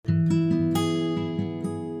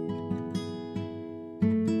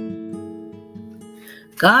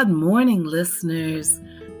Good morning, listeners.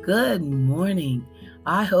 Good morning.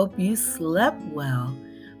 I hope you slept well.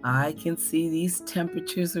 I can see these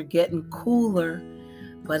temperatures are getting cooler,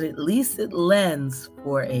 but at least it lends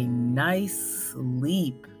for a nice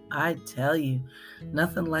sleep. I tell you,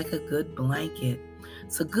 nothing like a good blanket.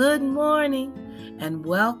 So, good morning and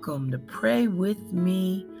welcome to Pray With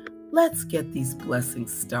Me. Let's get these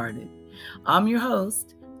blessings started. I'm your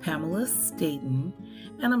host, Pamela Staten,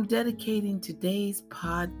 and I'm dedicating today's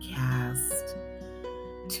podcast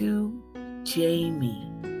to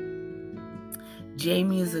Jamie.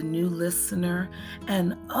 Jamie is a new listener,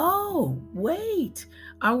 and I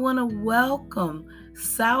want to welcome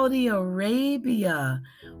Saudi Arabia.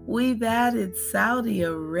 We've added Saudi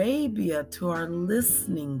Arabia to our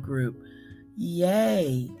listening group.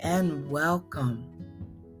 Yay, and welcome.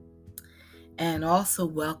 And also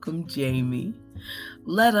welcome Jamie.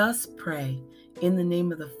 Let us pray in the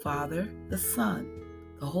name of the Father, the Son,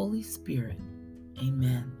 the Holy Spirit.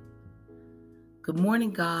 Amen. Good morning,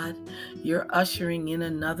 God. You're ushering in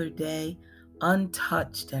another day,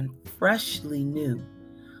 untouched and freshly new.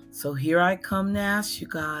 So here I come to ask you,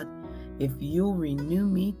 God, if you'll renew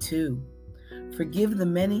me too. Forgive the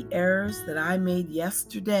many errors that I made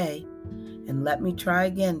yesterday, and let me try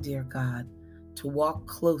again, dear God, to walk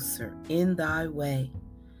closer in thy way.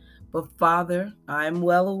 But Father, I'm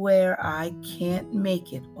well aware I can't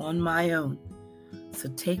make it on my own. So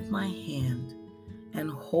take my hand and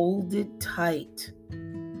hold it tight,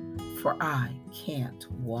 for I can't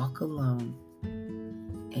walk alone.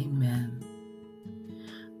 Amen.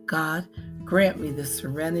 God, grant me the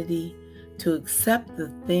serenity to accept the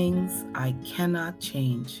things I cannot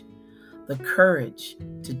change, the courage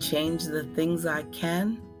to change the things I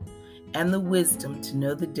can, and the wisdom to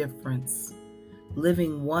know the difference.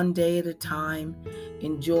 Living one day at a time,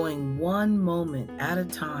 enjoying one moment at a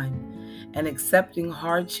time, and accepting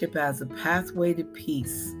hardship as a pathway to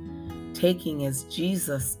peace, taking as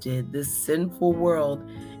Jesus did this sinful world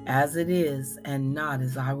as it is and not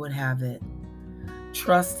as I would have it,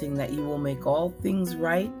 trusting that you will make all things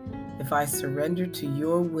right if I surrender to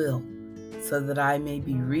your will, so that I may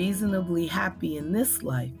be reasonably happy in this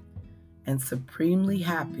life and supremely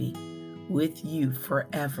happy with you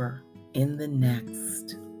forever in the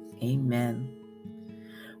next. Amen.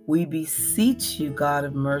 We beseech you, God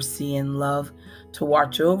of mercy and love, to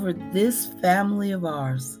watch over this family of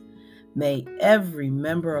ours. May every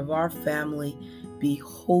member of our family be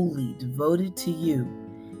wholly devoted to you.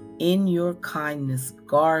 In your kindness,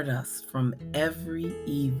 guard us from every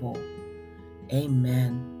evil.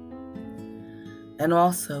 Amen. And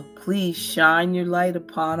also, please shine your light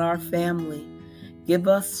upon our family. Give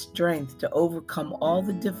us strength to overcome all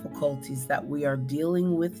the difficulties that we are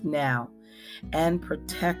dealing with now, and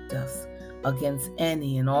protect us against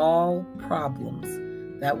any and all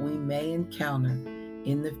problems that we may encounter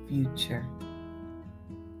in the future.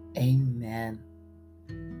 Amen.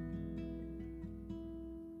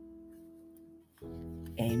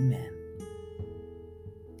 Amen.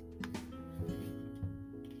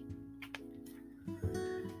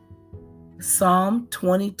 Psalm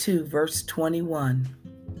 22, verse 21.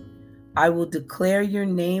 I will declare your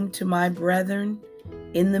name to my brethren.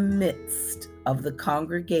 In the midst of the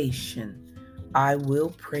congregation, I will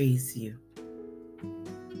praise you.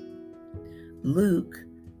 Luke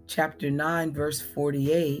chapter 9, verse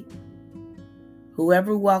 48.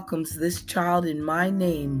 Whoever welcomes this child in my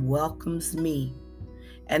name welcomes me,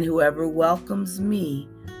 and whoever welcomes me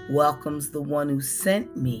welcomes the one who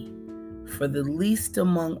sent me. For the least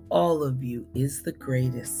among all of you is the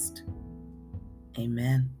greatest.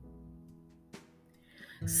 Amen.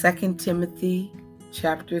 2 Timothy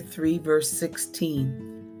chapter 3, verse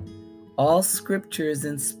 16. All scripture is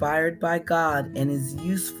inspired by God and is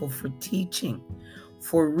useful for teaching,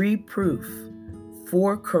 for reproof,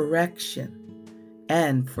 for correction,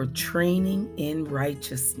 and for training in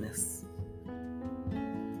righteousness.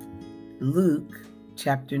 Luke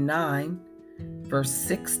chapter 9, verse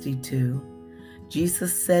 62.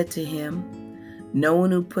 Jesus said to him, no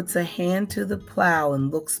one who puts a hand to the plow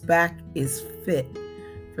and looks back is fit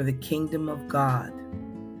for the kingdom of God.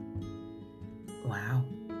 Wow.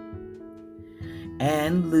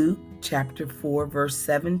 And Luke chapter 4, verse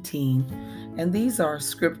 17. And these are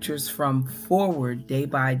scriptures from Forward Day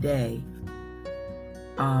by Day.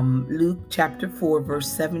 Luke chapter 4,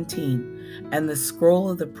 verse 17. And the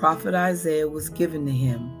scroll of the prophet Isaiah was given to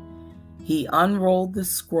him. He unrolled the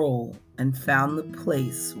scroll and found the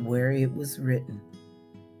place where it was written.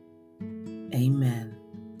 Amen.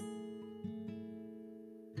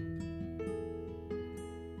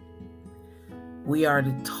 We are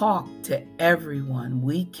to talk to everyone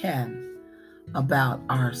we can about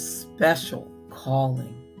our special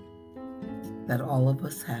calling that all of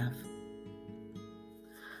us have.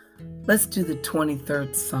 Let's do the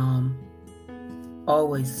 23rd Psalm.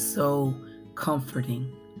 Always so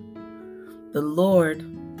comforting. The Lord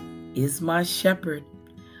is my shepherd,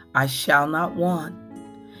 I shall not want.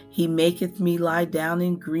 He maketh me lie down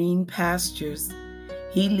in green pastures.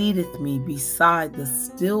 He leadeth me beside the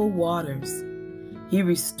still waters. He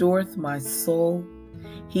restoreth my soul.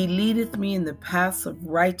 He leadeth me in the paths of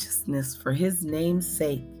righteousness for his name's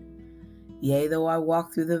sake. Yea, though I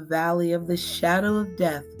walk through the valley of the shadow of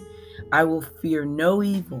death, I will fear no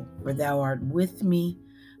evil, for thou art with me.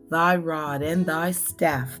 Thy rod and thy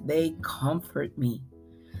staff, they comfort me.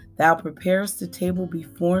 Thou preparest a table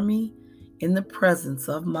before me in the presence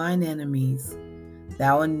of mine enemies.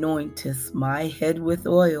 Thou anointest my head with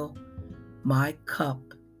oil. My cup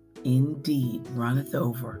indeed runneth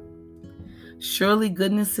over. Surely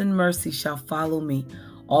goodness and mercy shall follow me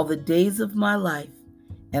all the days of my life,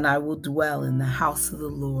 and I will dwell in the house of the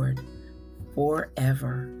Lord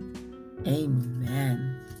forever.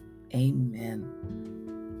 Amen. Amen.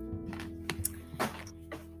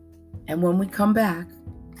 And when we come back,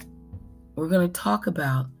 we're going to talk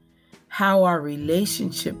about how our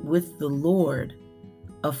relationship with the Lord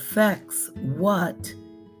affects what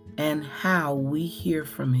and how we hear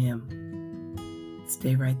from him.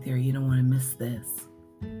 Stay right there. You don't want to miss this.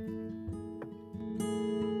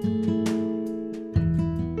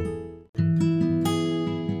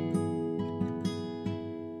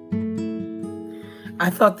 I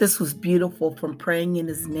thought this was beautiful from Praying in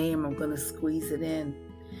His Name. I'm going to squeeze it in.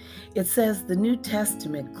 It says the New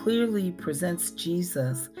Testament clearly presents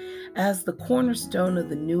Jesus as the cornerstone of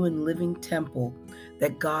the new and living temple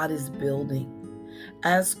that God is building.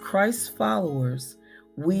 As Christ's followers,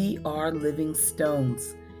 we are living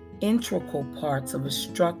stones, integral parts of a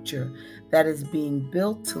structure that is being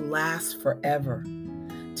built to last forever.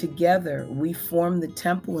 Together, we form the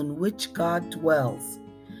temple in which God dwells.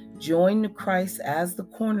 Joined to Christ as the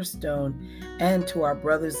cornerstone and to our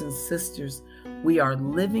brothers and sisters, we are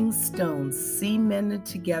living stones cemented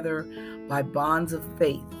together by bonds of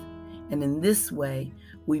faith. And in this way,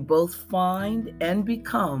 we both find and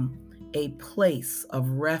become a place of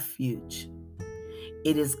refuge.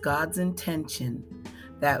 It is God's intention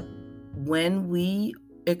that when we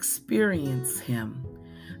experience him,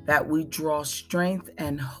 that we draw strength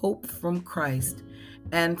and hope from Christ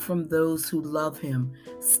and from those who love him,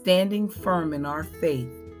 standing firm in our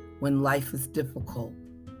faith when life is difficult.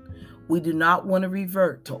 We do not want to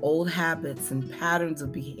revert to old habits and patterns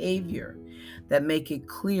of behavior that make it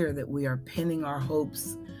clear that we are pinning our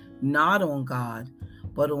hopes not on God,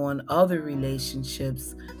 but on other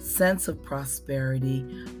relationships, sense of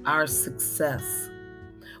prosperity, our success.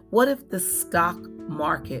 What if the stock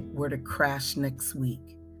market were to crash next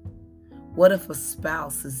week? What if a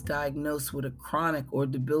spouse is diagnosed with a chronic or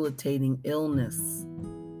debilitating illness?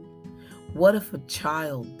 What if a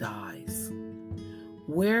child dies?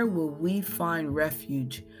 Where will we find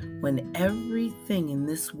refuge when everything in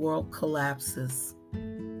this world collapses?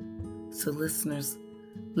 So listeners,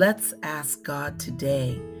 let's ask God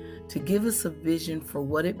today to give us a vision for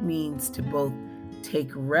what it means to both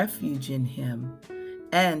take refuge in him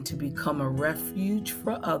and to become a refuge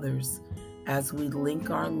for others as we link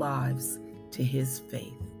our lives to his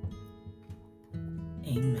faith.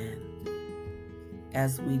 Amen.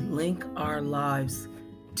 As we link our lives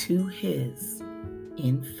to his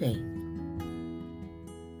in faith.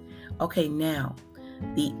 Okay, now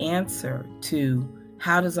the answer to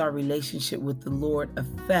how does our relationship with the Lord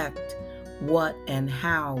affect what and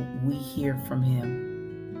how we hear from him?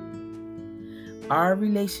 Our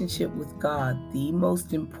relationship with God, the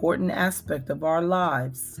most important aspect of our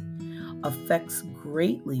lives, affects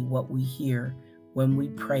greatly what we hear when we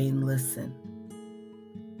pray and listen.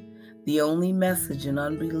 The only message an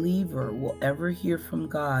unbeliever will ever hear from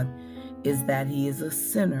God is that he is a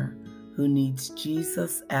sinner who needs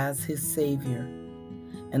Jesus as his Savior.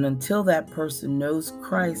 And until that person knows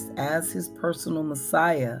Christ as his personal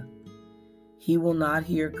Messiah, he will not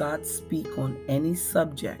hear God speak on any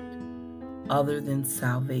subject other than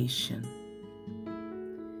salvation.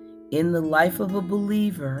 In the life of a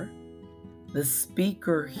believer, the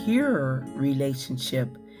speaker-hearer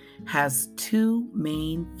relationship has two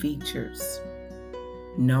main features.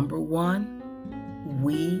 Number one,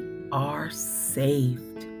 we are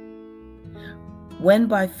saved. When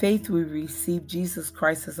by faith we receive Jesus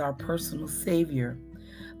Christ as our personal Savior,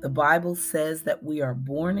 the Bible says that we are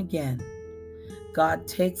born again. God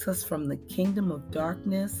takes us from the kingdom of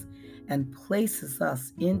darkness and places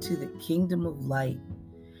us into the kingdom of light.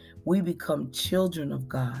 We become children of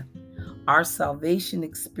God, Our salvation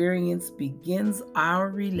experience begins our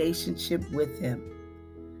relationship with Him.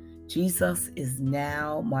 Jesus is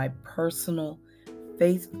now my personal,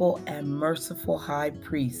 faithful, and merciful high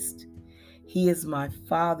priest. He is my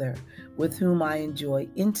Father with whom I enjoy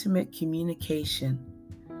intimate communication.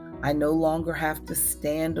 I no longer have to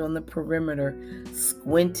stand on the perimeter,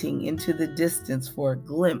 squinting into the distance for a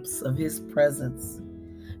glimpse of His presence.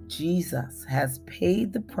 Jesus has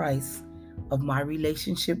paid the price of my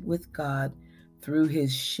relationship with God through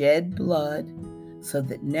His shed blood, so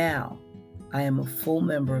that now I am a full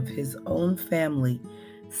member of His own family,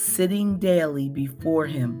 sitting daily before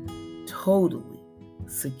Him, totally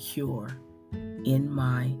secure in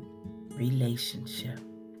my relationship.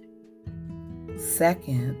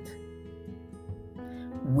 Second,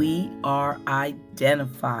 we are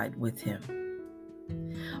identified with Him.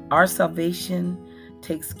 Our salvation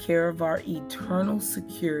takes care of our eternal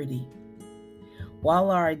security,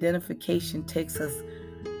 while our identification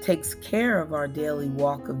takes care of our daily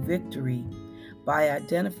walk of victory. By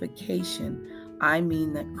identification, I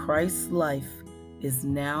mean that Christ's life is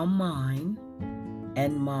now mine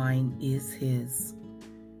and mine is His.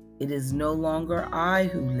 It is no longer I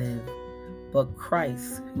who live, but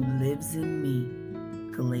Christ who lives in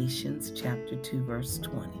me. Galatians chapter 2, verse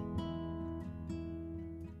 20.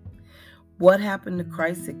 What happened to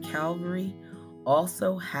Christ at Calvary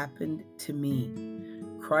also happened to me.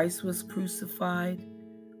 Christ was crucified,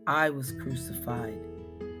 I was crucified.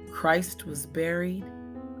 Christ was buried,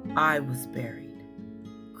 I was buried.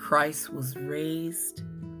 Christ was raised,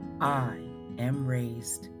 I am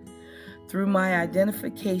raised. Through my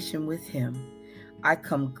identification with Him, I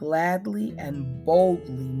come gladly and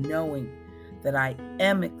boldly knowing that I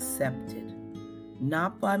am accepted,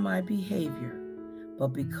 not by my behavior, but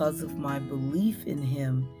because of my belief in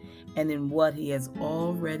Him and in what He has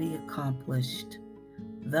already accomplished.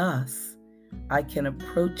 Thus, I can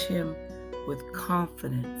approach Him with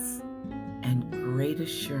confidence and great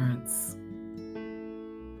assurance.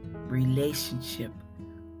 Relationship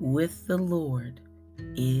with the Lord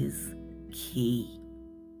is key.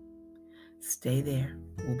 Stay there.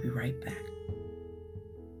 We'll be right back.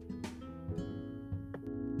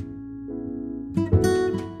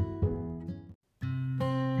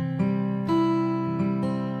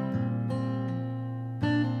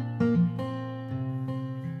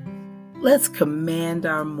 Let's command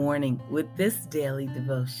our morning with this daily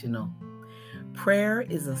devotional. Prayer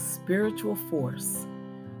is a spiritual force.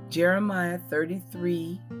 Jeremiah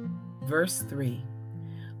 33, verse 3.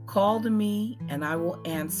 Call to me, and I will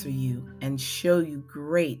answer you and show you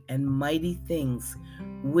great and mighty things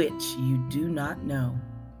which you do not know.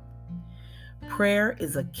 Prayer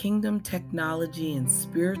is a kingdom technology and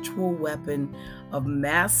spiritual weapon of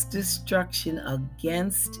mass destruction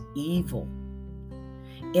against evil.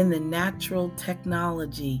 In the natural,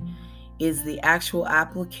 technology is the actual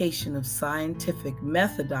application of scientific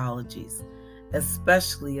methodologies,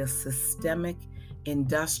 especially of systemic,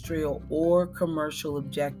 industrial, or commercial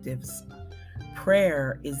objectives.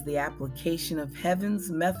 Prayer is the application of heaven's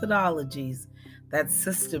methodologies that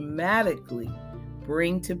systematically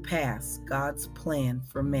bring to pass God's plan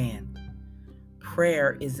for man.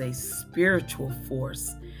 Prayer is a spiritual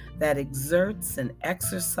force that exerts and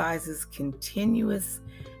exercises continuous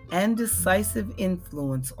and decisive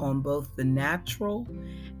influence on both the natural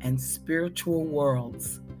and spiritual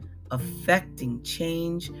worlds, affecting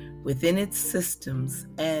change within its systems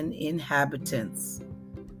and inhabitants.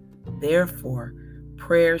 Therefore,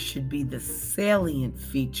 prayer should be the salient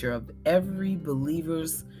feature of every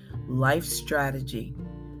believer's life strategy.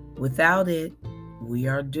 Without it, we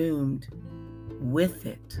are doomed. With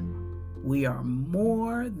it, we are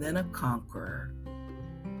more than a conqueror.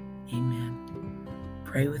 Amen.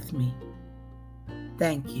 Pray with me.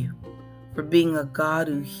 Thank you for being a God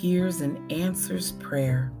who hears and answers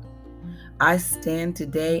prayer. I stand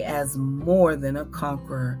today as more than a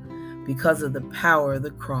conqueror because of the power of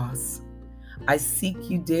the cross. I seek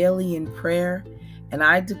you daily in prayer, and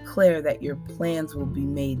I declare that your plans will be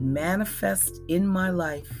made manifest in my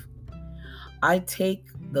life. I take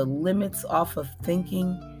the limits off of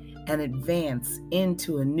thinking and advance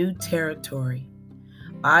into a new territory.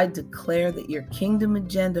 I declare that your kingdom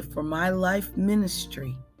agenda for my life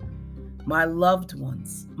ministry, my loved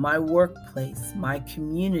ones, my workplace, my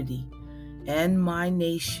community, and my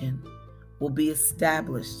nation will be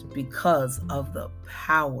established because of the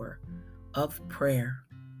power of prayer.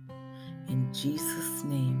 In Jesus'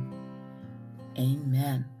 name,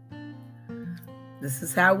 amen. This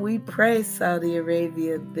is how we pray, Saudi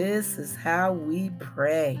Arabia. This is how we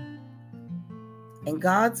pray. In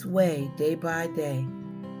God's way, day by day.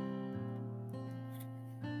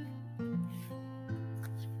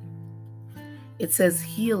 It says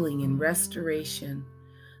healing and restoration.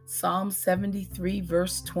 Psalm 73,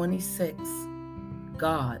 verse 26.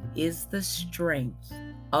 God is the strength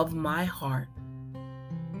of my heart.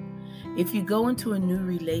 If you go into a new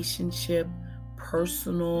relationship,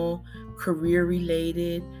 personal,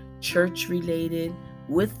 career-related, church-related,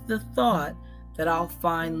 with the thought that I'll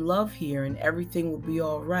find love here and everything will be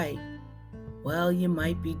all right, well, you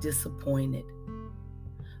might be disappointed.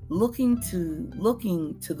 Looking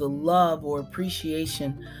to the love or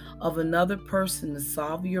appreciation of another person to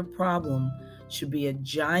solve your problem should be a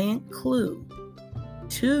giant clue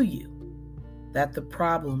to you that the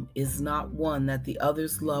problem is not one that the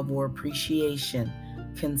other's love or appreciation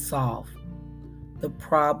can solve. The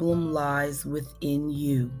problem lies within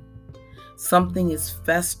you. Something is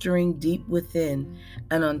festering deep within,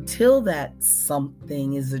 and until that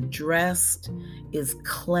something is addressed, is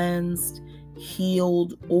cleansed,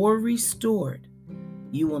 healed, or restored,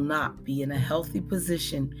 you will not be in a healthy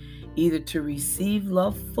position either to receive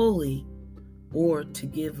love fully or to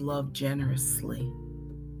give love generously.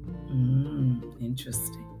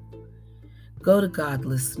 Interesting. Go to God,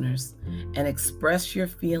 listeners, and express your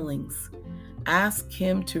feelings. Ask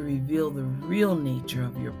Him to reveal the real nature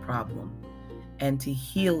of your problem and to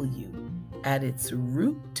heal you at its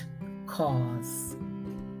root cause.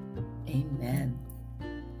 Amen.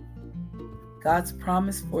 God's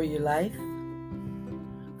promise for your life.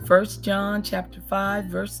 1 John chapter 5,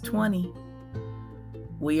 verse 20.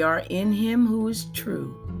 We are in Him who is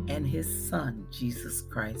true and His Son, Jesus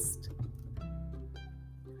Christ.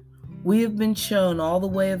 We have been shown all the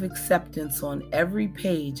way of acceptance on every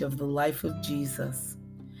page of the life of Jesus.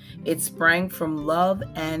 It sprang from love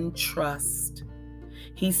and trust.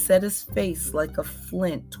 He set His face like a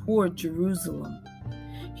flint toward Jerusalem.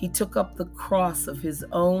 He took up the cross of His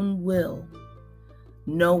own will.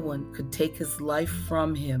 No one could take His life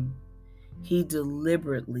from Him. He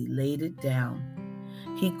deliberately laid it down.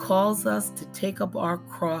 He calls us to take up our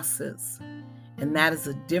crosses, and that is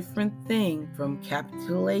a different thing from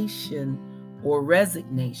capitulation or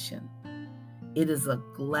resignation. It is a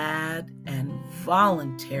glad and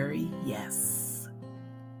voluntary yes.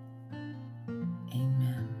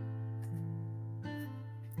 Amen.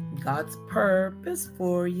 God's purpose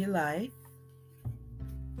for your life.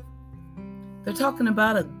 They're talking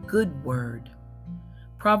about a good word.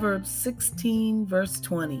 Proverbs 16, verse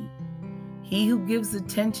 20. He who gives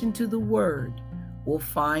attention to the word will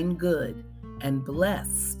find good, and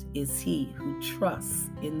blessed is he who trusts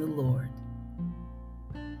in the Lord.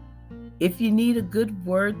 If you need a good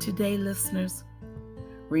word today, listeners,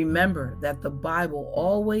 remember that the Bible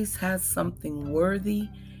always has something worthy,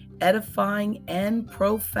 edifying, and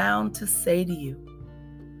profound to say to you.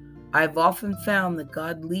 I've often found that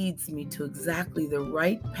God leads me to exactly the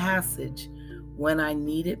right passage when I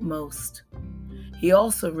need it most. He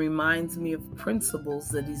also reminds me of principles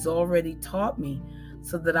that He's already taught me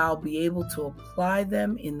so that I'll be able to apply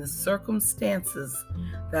them in the circumstances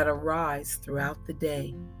that arise throughout the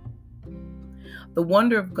day. The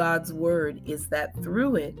wonder of God's Word is that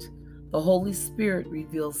through it, the Holy Spirit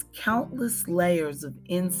reveals countless layers of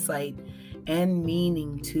insight and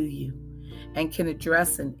meaning to you and can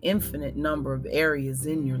address an infinite number of areas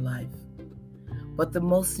in your life. But the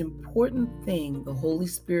most important thing the Holy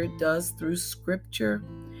Spirit does through Scripture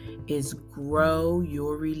is grow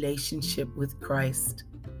your relationship with Christ.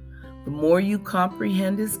 The more you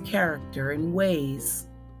comprehend His character and ways,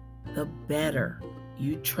 the better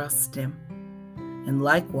you trust Him. And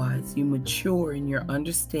likewise, you mature in your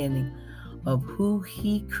understanding of who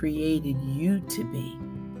He created you to be.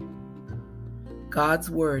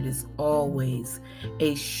 God's Word is always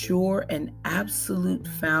a sure and absolute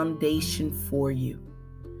foundation for you.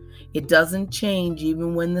 It doesn't change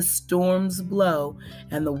even when the storms blow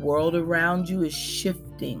and the world around you is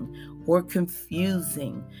shifting or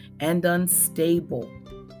confusing and unstable.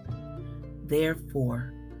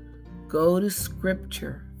 Therefore, go to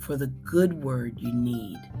Scripture for the good word you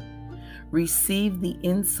need. Receive the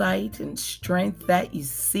insight and strength that you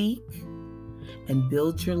seek, and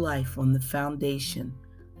build your life on the foundation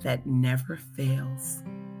that never fails.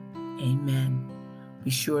 Amen. Be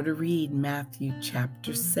sure to read Matthew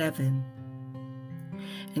chapter 7.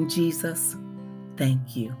 And Jesus,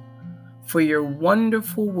 thank you for your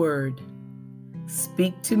wonderful word.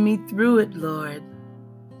 Speak to me through it, Lord.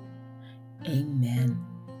 Amen.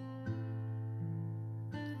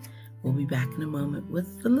 We'll be back in a moment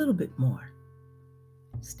with a little bit more.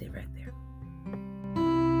 Stay right there.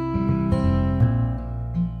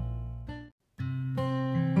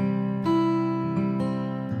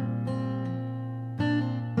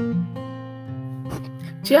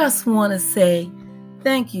 Just want to say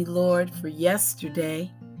Thank you, Lord, for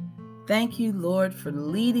yesterday. Thank you, Lord, for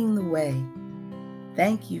leading the way.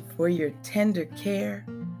 Thank you for your tender care.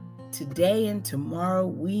 Today and tomorrow,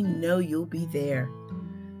 we know you'll be there.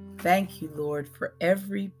 Thank you, Lord, for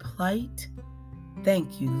every plight.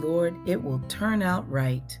 Thank you, Lord, it will turn out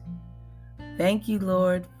right. Thank you,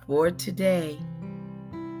 Lord, for today.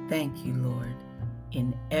 Thank you, Lord,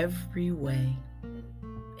 in every way.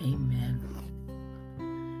 Amen.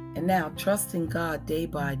 And now, trusting God day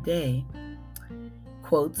by day,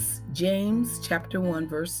 quotes James chapter 1,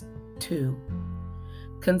 verse 2.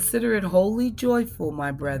 Consider it wholly joyful,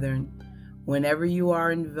 my brethren, whenever you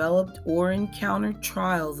are enveloped or encounter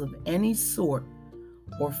trials of any sort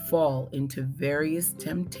or fall into various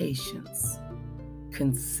temptations.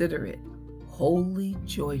 Consider it wholly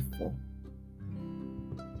joyful.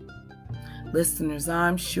 Listeners,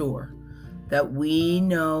 I'm sure that we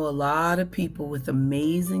know a lot of people with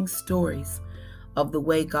amazing stories of the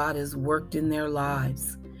way God has worked in their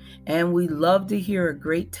lives, and we love to hear a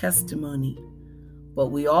great testimony. But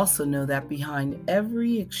we also know that behind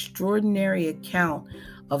every extraordinary account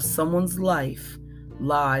of someone's life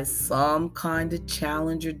lies some kind of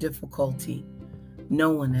challenge or difficulty.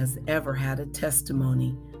 No one has ever had a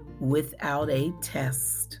testimony without a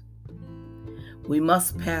test. We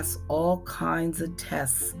must pass all kinds of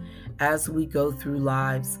tests as we go through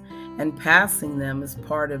lives, and passing them is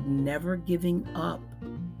part of never giving up.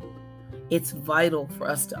 It's vital for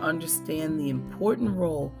us to understand the important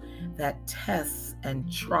role that tests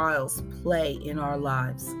and trials play in our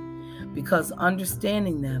lives, because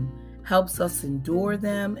understanding them helps us endure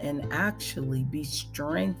them and actually be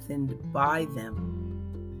strengthened by them.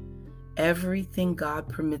 Everything God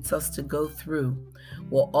permits us to go through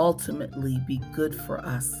will ultimately be good for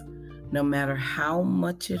us, no matter how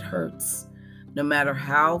much it hurts, no matter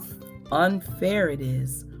how unfair it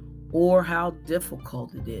is, or how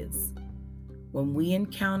difficult it is. When we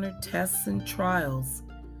encounter tests and trials,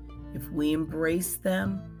 if we embrace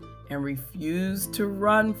them and refuse to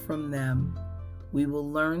run from them, we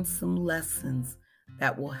will learn some lessons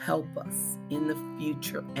that will help us in the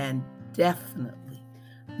future and definitely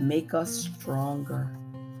make us stronger.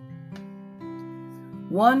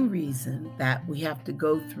 One reason that we have to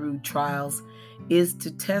go through trials is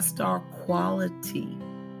to test our quality,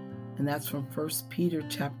 and that's from 1 Peter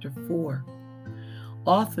chapter 4.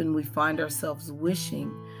 Often we find ourselves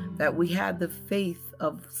wishing that we had the faith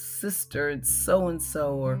of sister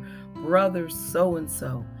so-and-so or brother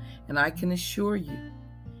so-and-so, and I can assure you,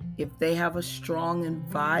 if they have a strong and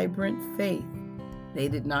vibrant faith, they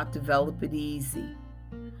did not develop it easy.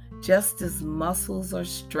 Just as muscles are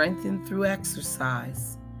strengthened through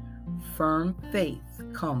exercise, firm faith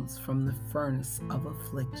comes from the furnace of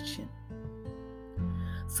affliction.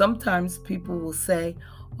 Sometimes people will say,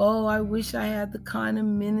 "Oh, I wish I had the kind of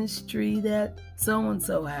ministry that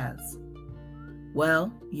so-and-so has."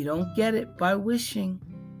 Well, you don't get it by wishing.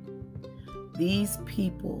 These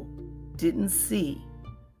people didn't see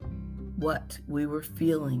what we were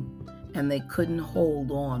feeling, and they couldn't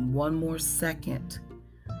hold on one more second.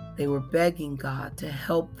 They were begging God to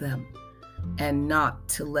help them and not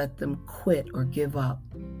to let them quit or give up.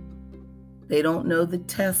 They don't know the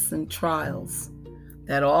tests and trials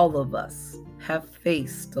that all of us have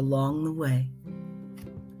faced along the way.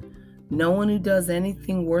 No one who does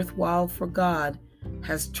anything worthwhile for God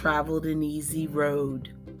has traveled an easy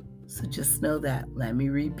road. So just know that. Let me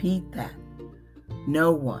repeat that.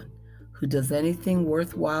 No one who does anything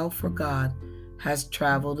worthwhile for God has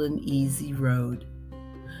traveled an easy road.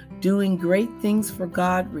 Doing great things for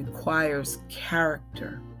God requires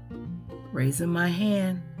character. Raising my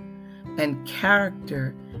hand. And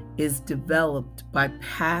character is developed by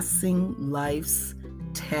passing life's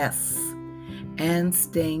tests and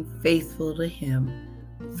staying faithful to Him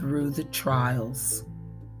through the trials.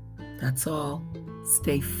 That's all.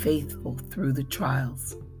 Stay faithful through the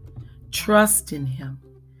trials. Trust in Him.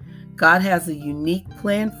 God has a unique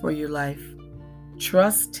plan for your life.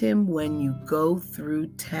 Trust Him when you go through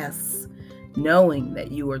tests, knowing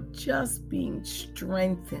that you are just being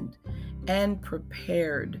strengthened and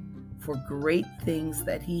prepared for great things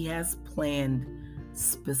that He has planned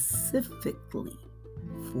specifically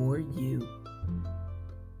for you.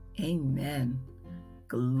 Amen.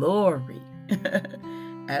 Glory.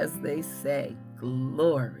 As they say,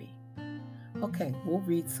 glory. Okay, we'll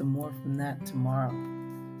read some more from that tomorrow.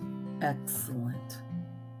 Excellent.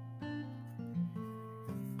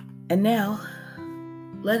 And now,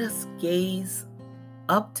 let us gaze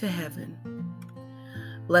up to heaven.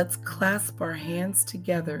 Let's clasp our hands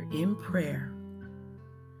together in prayer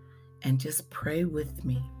and just pray with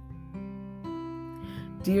me.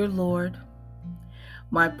 Dear Lord,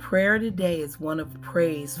 My prayer today is one of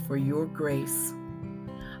praise for your grace.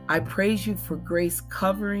 I praise you for grace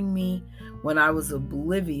covering me when I was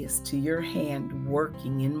oblivious to your hand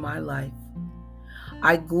working in my life.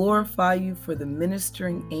 I glorify you for the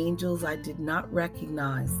ministering angels I did not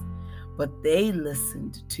recognize, but they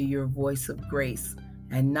listened to your voice of grace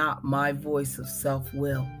and not my voice of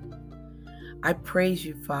self-will. I praise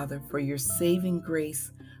you, Father, for your saving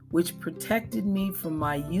grace, which protected me from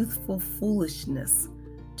my youthful foolishness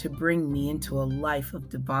to bring me into a life of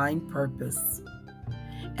divine purpose.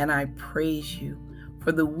 And I praise you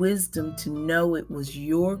for the wisdom to know it was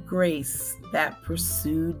your grace that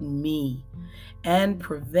pursued me and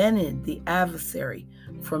prevented the adversary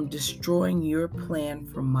from destroying your plan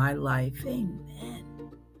for my life. Amen.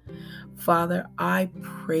 Father, I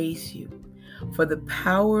praise you for the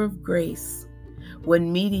power of grace.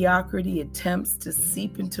 When mediocrity attempts to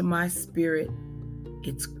seep into my spirit,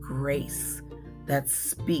 it's grace that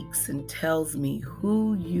speaks and tells me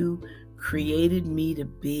who you created me to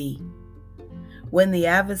be. When the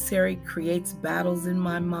adversary creates battles in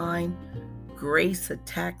my mind, grace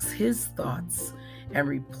attacks his thoughts and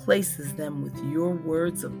replaces them with your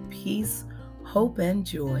words of peace, hope, and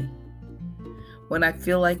joy. When I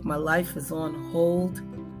feel like my life is on hold,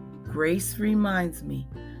 grace reminds me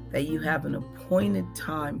that you have an appointed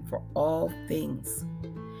time for all things.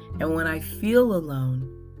 And when I feel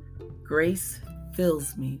alone, grace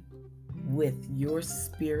fills me with your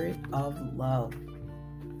spirit of love.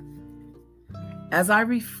 As I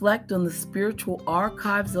reflect on the spiritual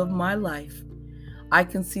archives of my life, I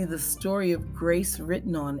can see the story of grace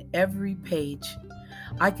written on every page.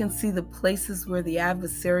 I can see the places where the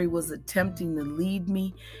adversary was attempting to lead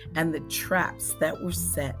me and the traps that were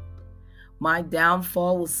set. My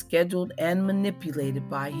downfall was scheduled and manipulated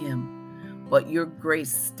by him, but your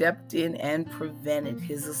grace stepped in and prevented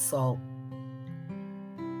his assault.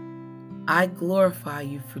 I glorify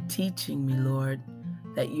you for teaching me, Lord,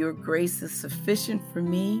 that your grace is sufficient for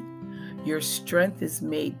me. Your strength is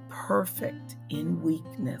made perfect in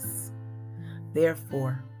weakness.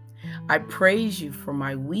 Therefore, I praise you for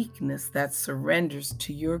my weakness that surrenders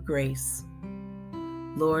to your grace.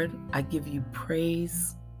 Lord, I give you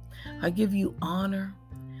praise. I give you honor.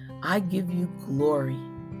 I give you glory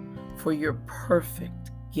for your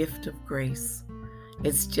perfect gift of grace.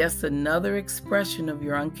 It's just another expression of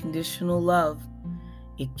your unconditional love.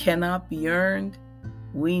 It cannot be earned.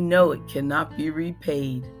 We know it cannot be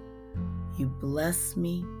repaid. You bless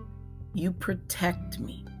me, you protect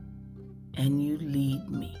me, and you lead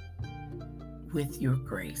me with your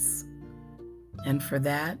grace. And for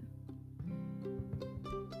that,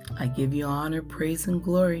 I give you honor, praise, and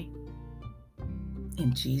glory.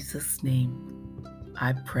 In Jesus' name,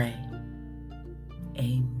 I pray.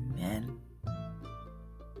 Amen. Amen.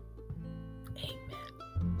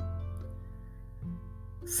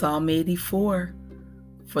 Psalm 84.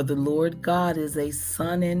 For the Lord God is a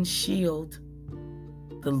sun and shield.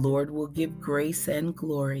 The Lord will give grace and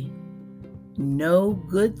glory. No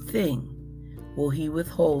good thing will he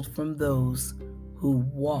withhold from those who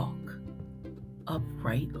walk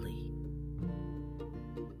uprightly.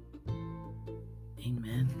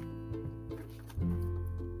 Amen.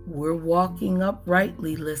 We're walking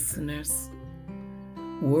uprightly, listeners.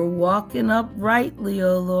 We're walking uprightly,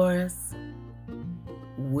 O Loris.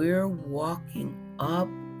 We're walking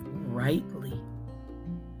uprightly.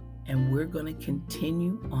 And we're going to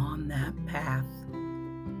continue on that path.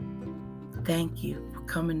 Thank you for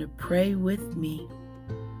coming to pray with me.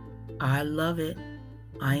 I love it.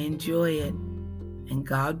 I enjoy it. And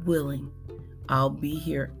God willing, I'll be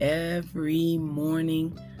here every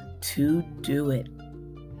morning to do it.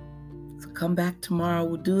 So come back tomorrow.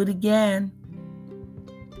 We'll do it again.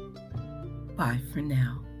 Bye for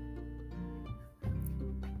now.